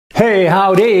Hey,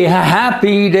 howdy,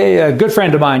 happy day. A good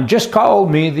friend of mine just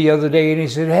called me the other day and he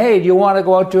said, hey, do you want to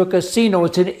go out to a casino?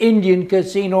 It's an Indian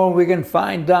casino and we can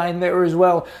fine dine there as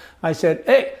well. I said,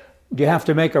 hey, do you have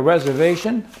to make a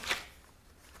reservation?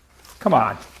 Come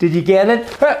on, did you get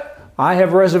it? I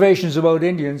have reservations about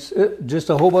Indians.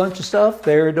 Just a whole bunch of stuff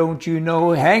there, don't you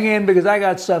know? Hang in because I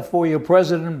got stuff for you,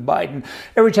 President Biden.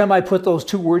 Every time I put those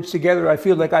two words together, I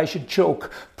feel like I should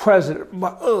choke. President,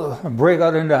 break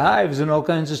out into hives and all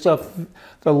kinds of stuff.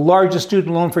 The largest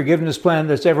student loan forgiveness plan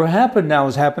that's ever happened now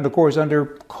has happened, of course, under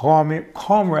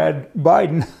Comrade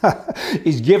Biden. He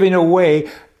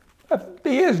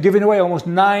is giving away almost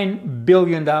 $9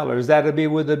 billion. That'd be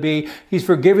with a B. He's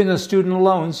forgiving the student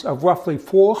loans of roughly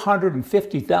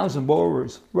 450,000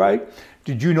 borrowers, right?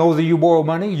 Did you know that you borrow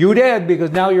money? You did, because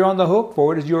now you're on the hook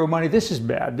for it as your money. This is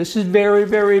bad. This is very,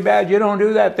 very bad. You don't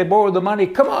do that. They borrow the money.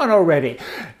 Come on already.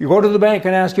 You go to the bank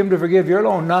and ask him to forgive your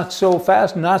loan. Not so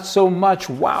fast, not so much.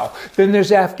 Wow. Then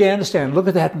there's Afghanistan. Look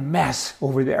at that mess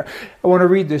over there. I want to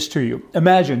read this to you.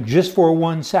 Imagine, just for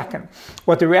 1 second,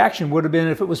 what the reaction would have been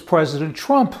if it was President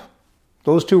Trump.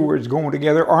 Those two words going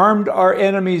together. Armed our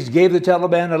enemies, gave the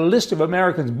Taliban a list of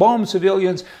Americans, bombed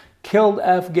civilians, killed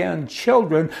Afghan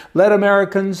children, let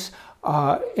Americans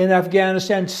in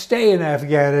Afghanistan stay in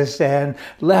Afghanistan,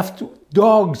 left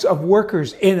dogs of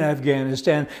workers in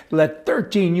Afghanistan, let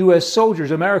 13 U.S.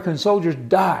 soldiers, American soldiers,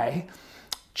 die,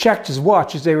 checked his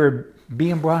watch as they were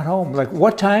being brought home. Like,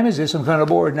 what time is this? I'm kind of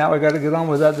bored. Now I got to get on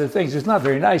with other things. It's not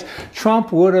very nice.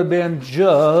 Trump would have been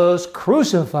just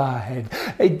crucified.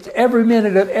 Every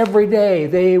minute of every day,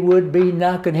 they would be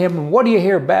knocking him. And what do you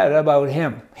hear bad about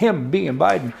him? Him being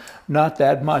Biden? Not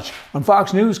that much. On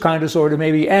Fox News, kind of, sort of,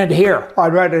 maybe, and here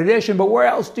on Right Edition. But where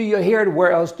else do you hear it?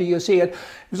 Where else do you see it?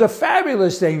 It was a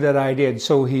fabulous thing that I did,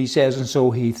 so he says and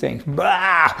so he thinks.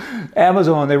 Bah!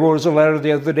 Amazon, they wrote us a letter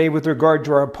the other day with regard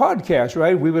to our podcast,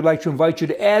 right? We would like to invite you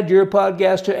to add your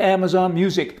podcast to Amazon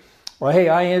Music. Well, hey,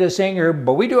 I ain't a singer,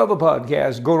 but we do have a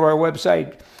podcast. Go to our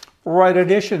website,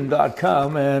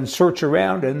 rightedition.com, and search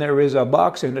around, and there is a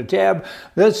box and a tab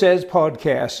that says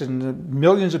podcasts, and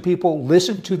millions of people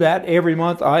listen to that every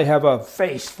month. I have a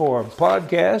face for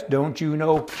podcasts, don't you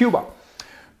know? Cuba.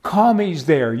 Commies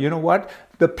there, you know what?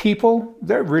 The people,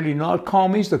 they're really not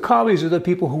commies. The commies are the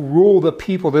people who rule the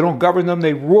people. They don't govern them,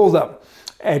 they rule them.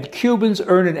 And Cubans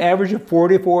earn an average of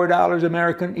 $44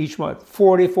 American each month.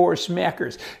 44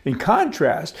 smackers. In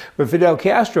contrast, with Fidel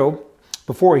Castro,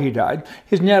 before he died,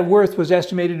 his net worth was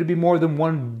estimated to be more than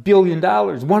 $1 billion.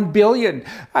 $1 billion.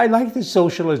 I like this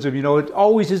socialism, you know, it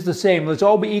always is the same. Let's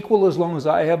all be equal as long as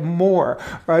I have more.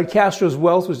 Right? Castro's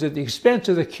wealth was at the expense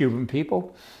of the Cuban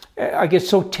people. I get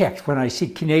so ticked when I see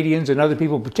Canadians and other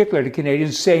people, particularly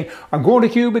Canadians, saying, I'm going to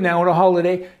Cuba now on a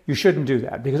holiday. You shouldn't do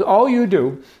that, because all you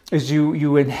do is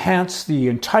you enhance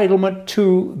the entitlement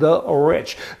to the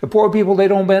rich. The poor people, they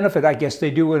don't benefit. I guess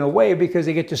they do in a way, because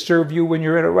they get to serve you when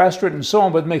you're in a restaurant and so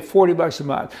on, but make $40 a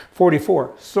month.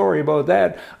 44. Sorry about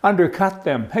that. Undercut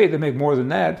them. Hey, they make more than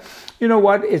that. You know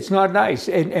what? It's not nice.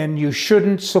 And you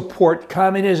shouldn't support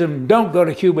communism. Don't go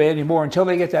to Cuba anymore until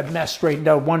they get that mess straightened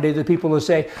out. One day the people will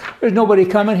say, there's nobody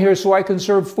coming here so I can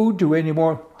serve food to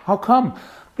anymore. How come?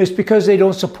 It's because they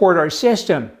don't support our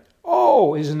system.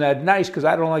 Oh, isn't that nice? Because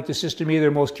I don't like the system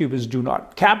either. Most Cubans do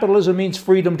not. Capitalism means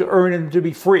freedom to earn and to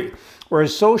be free,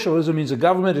 whereas socialism means the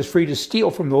government is free to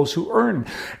steal from those who earn.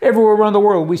 Everywhere around the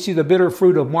world, we see the bitter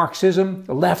fruit of Marxism,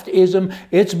 leftism.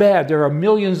 It's bad. There are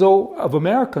millions, though, of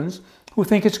Americans who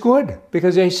think it's good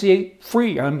because they see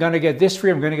free. I'm going to get this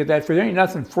free. I'm going to get that free. There ain't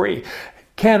nothing free.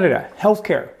 Canada,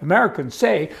 healthcare. Americans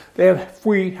say they have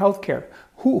free healthcare.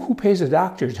 Who pays the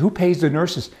doctors? Who pays the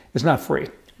nurses? It's not free.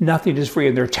 Nothing is free,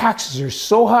 and their taxes are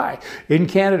so high in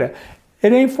Canada.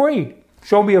 It ain't free.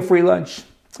 Show me a free lunch.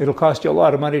 It'll cost you a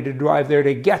lot of money to drive there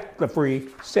to get the free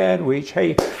sandwich.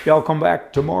 Hey, y'all come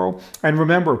back tomorrow. And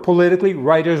remember, politically,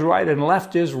 right is right and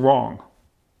left is wrong.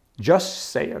 Just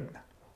saying.